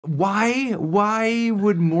Why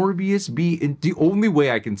would Morbius be the only way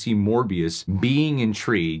I can see Morbius being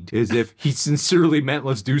intrigued is if he sincerely meant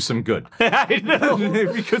let's do some good. I know.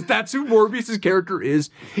 Because that's who Morbius's character is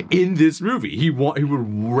in this movie. He would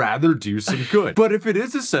rather do some good. But if it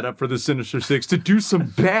is a setup for the Sinister Six to do some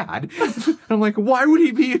bad, I'm like, why would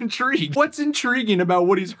he be intrigued? What's intriguing about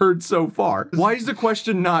what he's heard so far? Why is the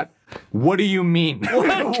question not, what do you mean?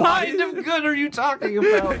 What kind of good are you talking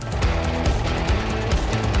about?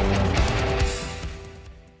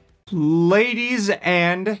 Ladies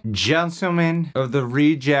and gentlemen of the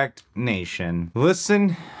Reject Nation,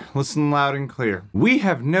 listen loud and clear. We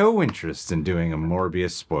have no interest in doing a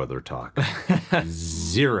Morbius spoiler talk.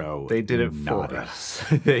 Zero. They did it for us.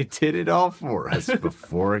 They did it all for us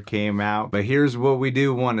before it came out. But here's what we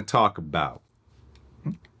do want to talk about.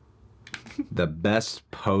 The best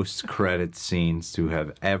post-credit scenes to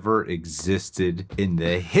have ever existed in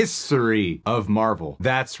the history of Marvel.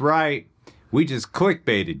 That's right. We just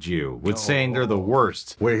clickbaited you with saying they're the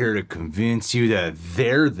worst. We're here to convince you that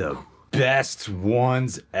they're the best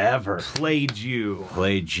ones ever. Played you.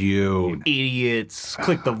 Played you. Idiots.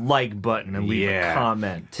 Click the like button and leave a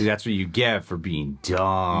comment. That's what you get for being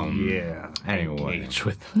dumb. Yeah. Anyway. Engage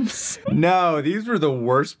with us. No, these were the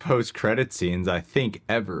worst post-credit scenes I think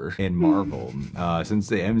ever in Marvel since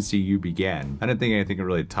the MCU began. I didn't think anything could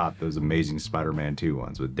really top those amazing Spider-Man 2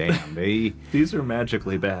 ones, but damn, These are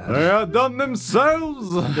magically bad. they outdone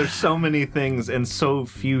themselves. There's so many things and so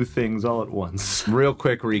few things all at once. Real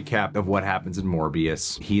quick recap of what happens in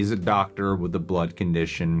Morbius. He's a doctor with a blood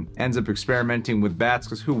condition, ends up experimenting with bats,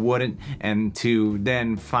 because who wouldn't, and to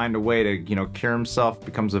then find a way to, you know, cure himself,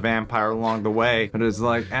 becomes a vampire along the way, but it's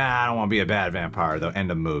like, I don't want to be a bad vampire though, end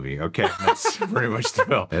of movie, okay? That's pretty much the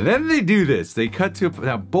film. And then they do this, they cut to,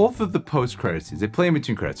 now both of the post-credit scenes, they play in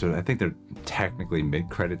between credits, so I think they're technically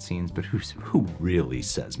mid-credit scenes, but who really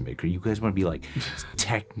says mid-credit? You guys want to be like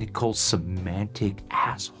technical, semantic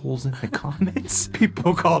assholes in the comments?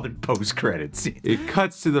 People call it post-credit scene. It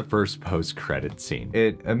cuts to the first post-credit scene.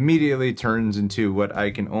 It immediately turns into what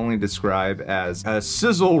I can only describe as a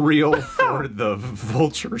sizzle reel for the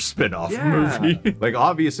Vulture spin-off movie. Like,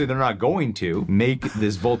 obviously they're not going to make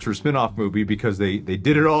this Vulture spin-off movie because they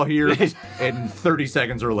did it all here in 30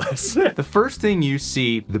 seconds or less. The first thing you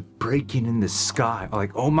see, the breaking in the sky,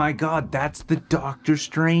 like, oh my god, that's the Doctor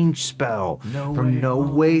Strange spell from No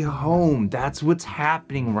Way Home. That's what's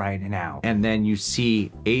happening right now. And then you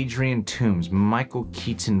see Adrian Toomes, Michael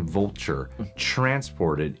Keaton Vulture,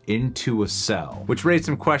 transported into a cell, which raised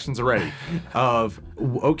some questions already of,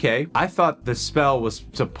 okay, I thought the spell was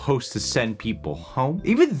supposed to send people home.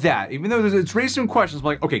 Even though it's raised some questions, I'm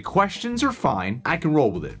like, okay, questions are fine, I can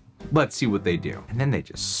roll with it. Let's see what they do. And then they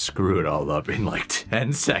just screw it all up in like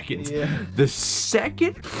 10 seconds. Yeah. The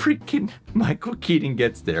second freaking Michael Keaton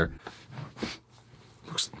gets there,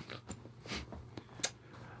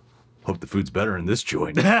 hope the food's better in this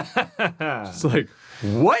joint. It's like,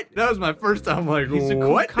 what? That was my first time like, he's a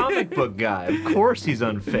what? cool comic book guy. Of course he's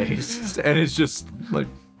unfazed. And it's just like,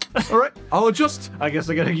 all right, I'll adjust. I guess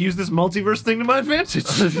I gotta use this multiverse thing to my advantage.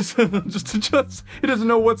 Just adjust. He doesn't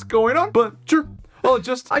know what's going on, but sure. I'll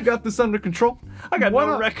adjust. I got this under control. I got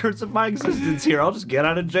no records of my existence here. I'll just get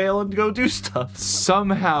out of jail and go do stuff.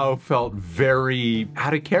 Somehow felt very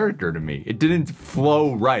out of character to me. It didn't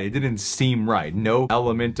flow right. It didn't seem right. No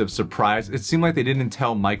element of surprise. It seemed like they didn't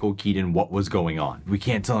tell Michael Keaton what was going on. We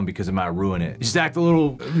can't tell him because it might ruin it. Just act a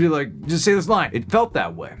little, be like, just say this line. It felt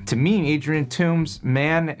that way. To me, Adrian Toomes,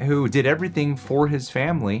 man who did everything for his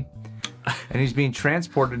family, and he's being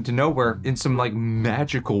transported to nowhere in some like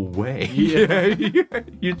magical way. Yeah.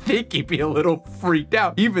 You'd think he'd be a little freaked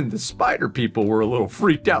out. Even the spider people were a little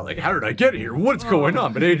freaked out. Like, how did I get here? What's going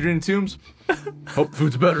on? But Adrian Toomes, hope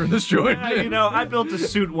food's better in this joint. You know, I built a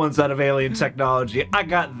suit once out of alien technology. I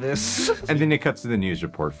got this. And then it cuts to the news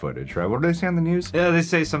report footage, right? What do they say on the news? Yeah, they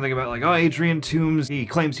say something about like, oh, Adrian Toomes, he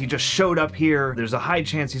claims he just showed up here. There's a high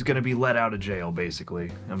chance he's gonna be let out of jail,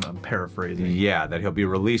 basically. I'm paraphrasing. Yeah, that he'll be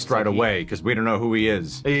released right away, because we don't know who he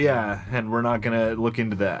is. Yeah, and we're not gonna look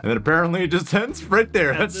into that. And then apparently it just ends right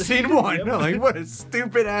there. That's scene one. Yep. Like, what a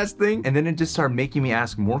stupid ass thing. And then it just started making me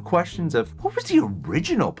ask more questions of, what was the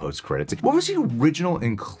original post-credits? What was the original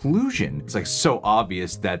inclusion? It's like so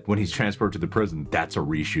obvious that when he's transported to the prison, that's a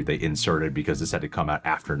reshoot they inserted because this had to come out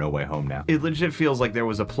after No Way Home now. It legit feels like there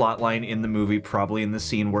was a plot line in the movie, probably in the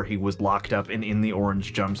scene where he was locked up and in the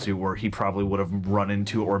orange jumpsuit, where he probably would have run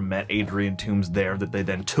into or met Adrian Toomes there, that they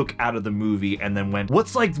then took out of the movie and then went,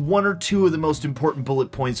 what's like one or two of the most important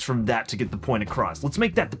bullet points from that to get the point across? Let's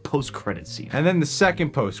make that the post-credit scene. And then the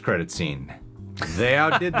second post-credit scene. They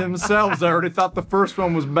outdid themselves. I already thought the first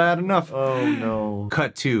one was bad enough. Oh no.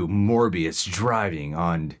 Cut to Morbius driving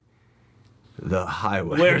on the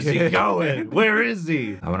highway. Where's he going? Where is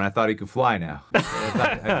he? When I thought he could fly now. I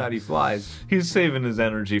thought he flies. He's saving his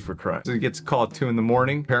energy for crime. So he gets a call at 2 in the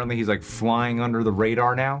morning. Apparently he's like flying under the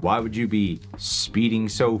radar now. Why would you be speeding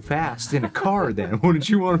so fast in a car then? Wouldn't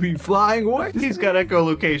you want to be flying away? He's got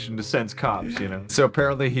echolocation to sense cops, you know. So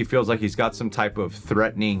apparently he feels like he's got some type of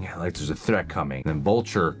threatening, like there's a threat coming. And then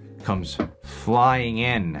Vulture comes flying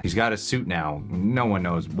in. He's got a suit now. No one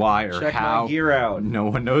knows why or Check how. my gear out. No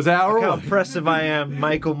one knows how or Look how why. impressive I am,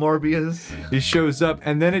 Michael Morbius. He shows up,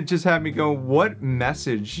 and then it just had me go, what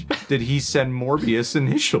message did he send Morbius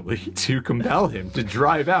initially to compel him to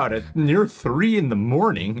drive out at near 3 in the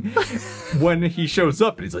morning when he shows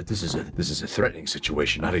up and he's like, this is a threatening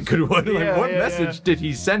situation, not a good one. Like, what message did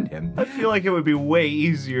he send him? I feel like it would be way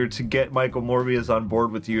easier to get Michael Morbius on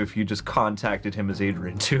board with you if you just contacted him as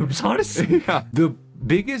Adrian Toomes, honestly. Yeah. The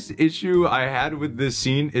biggest issue I had with this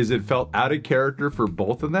scene is it felt out of character for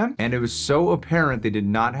both of them, and it was so apparent they did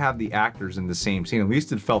not have the actors in the same scene. At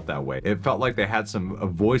least it felt that way. It felt like they had some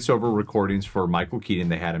voiceover recordings for Michael Keaton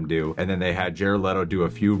they had him do, and then they had Jared Leto do a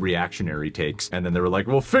few reactionary takes, and then they were like,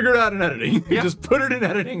 we'll figure it out in editing. Yeah. Just put it in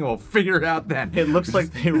editing and we'll figure it out then. It looks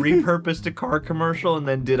like they repurposed a car commercial and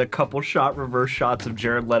then did a couple reverse shots of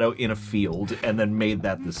Jared Leto in a field and then made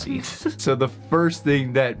that the scene. So the first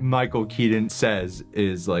thing that Michael Keaton says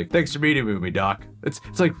is like, thanks for meeting with me, Doc. It's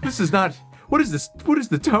like, this is not, what is this? What is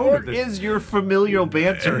the tone What of this? is your familial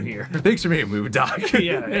banter here? Thanks for meeting with me, Doc.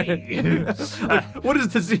 Yeah. Like, what is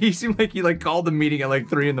this? He seemed like he like called the meeting at like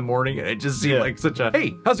 3 in the morning, and it just seemed like such a,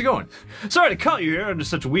 hey, how's it going? Sorry to call you here under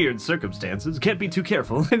such weird circumstances. Can't be too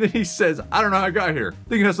careful. And then he says, I don't know how I got here.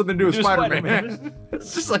 Think it has something to do with Spider-Man. Spider-Man.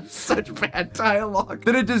 It's just like such bad dialogue.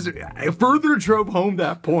 Then it further drove home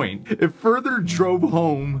that point. It further drove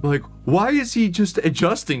home, like, why is he just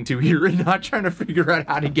adjusting to here and not trying to figure out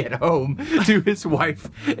how to get home to his wife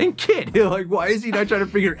and kid? Like, why is he not trying to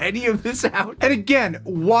figure any of this out? And again,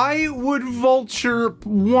 why would Vulture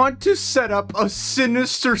want to set up a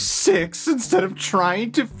Sinister Six instead of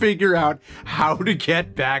trying to figure out how to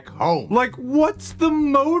get back home? Like, what's the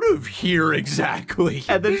motive here exactly?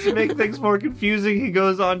 And then to make things more confusing, he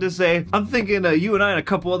goes on to say, I'm thinking you and I and a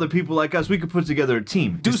couple other people like us, we could put together a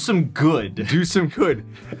team. Do some good. Do some good.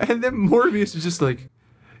 And then Morbius is just like,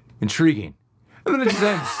 intriguing. And then it just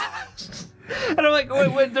ends. And I'm like,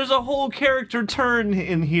 wait, there's a whole character turn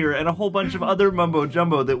in here and a whole bunch of other mumbo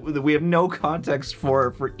jumbo that we have no context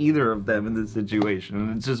for either of them in this situation.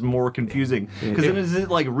 And it's just more confusing. Because then is it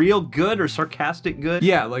like real good or sarcastic good?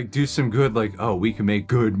 Yeah, like do some good, like, oh, we can make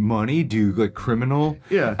good money, do like criminal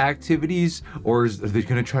activities, or are they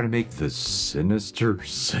gonna try to make the Sinister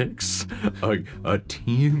Six a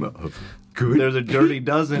team of good? There's a dirty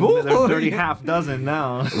dozen. There's a dirty half dozen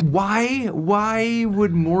now. Why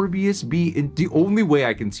would Morbius be the only way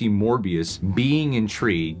I can see Morbius being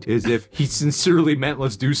intrigued is if he sincerely meant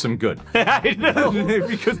let's do some good. I know.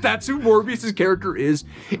 Because that's who Morbius's character is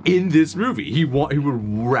in this movie. He would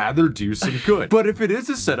rather do some good. But if it is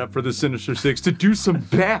a setup for the Sinister Six to do some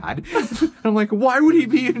bad, I'm like, why would he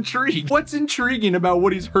be intrigued? What's intriguing about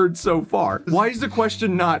what he's heard so far? Why is the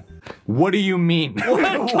question not, what do you mean?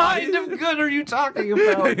 What kind of good are you talking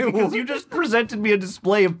about? Because you just presented me a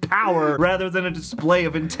display of power rather than a display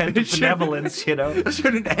of intent and benevolence, you know? It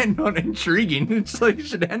shouldn't end on intriguing. It's like, it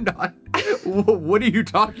should end on, what are you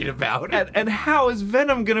talking about? And how is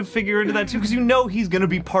Venom gonna figure into that too? Because you know he's gonna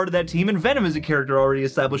be part of that team, and Venom is a character already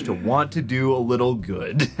established to want to do a little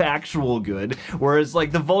good, actual good. Whereas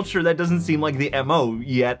like the Vulture, that doesn't seem like the MO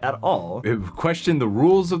yet at all. Question the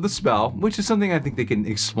rules of the spell, which is something I think they can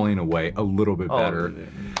explain away a little bit better.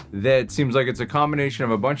 That seems like it's a combination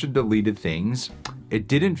of a bunch of deleted things. It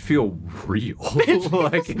didn't feel real.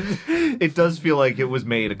 Like, it does feel like it was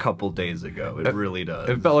made a couple days ago. It really does.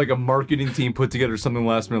 It felt like a marketing team put together something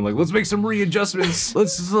last minute, like, let's make some readjustments.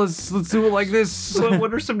 let's do it like this.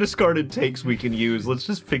 What are some discarded takes we can use? Let's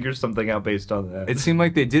just figure something out based on that. It seemed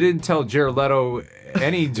like they didn't tell Jared Leto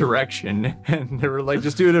any direction, and they were like,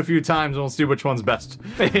 just do it a few times and we'll see which one's best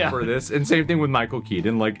for this. And same thing with Michael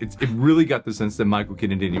Keaton. Like, it really got the sense that Michael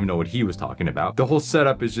Keaton didn't even know what he was talking about. The whole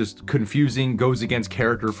setup is just confusing, goes against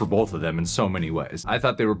character for both of them in so many ways. I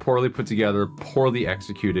thought they were poorly put together, poorly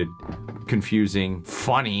executed, confusing,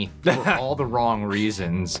 funny for all the wrong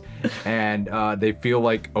reasons, and they feel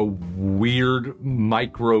like a weird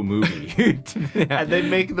micro movie. And they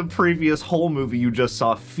make the previous whole movie you just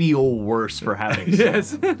saw feel worse for having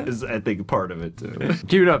Yes. is I think part of it too.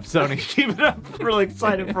 Keep it up, Sony. Keep it up. I'm really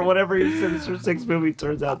excited for whatever your Sinister Six movie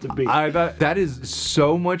turns out to be. That is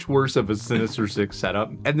so much worse of a Sinister Six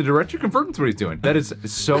setup, and the director confirms what he's doing. That is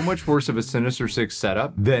so much worse of a Sinister Six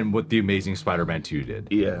setup than what the Amazing Spider-Man 2 did.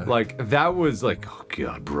 Yeah. Like, that was like, oh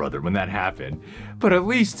god, brother, when that happened. But at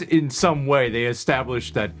least in some way they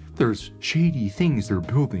established that there's shady things they're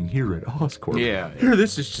building here at Oscorp. Yeah. Here,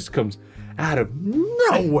 this just comes out of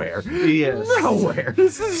nowhere. Yes. Nowhere.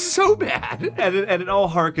 This is so bad. And it all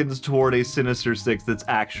harkens toward a Sinister Six that's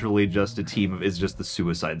actually just a team of, is just the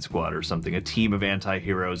Suicide Squad or something. A team of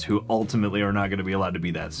anti-heroes who ultimately are not going to be allowed to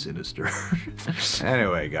be that sinister.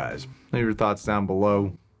 Anyway, guys, leave your thoughts down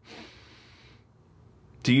below.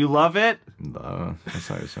 Do you love it? That's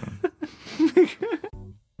how you sound.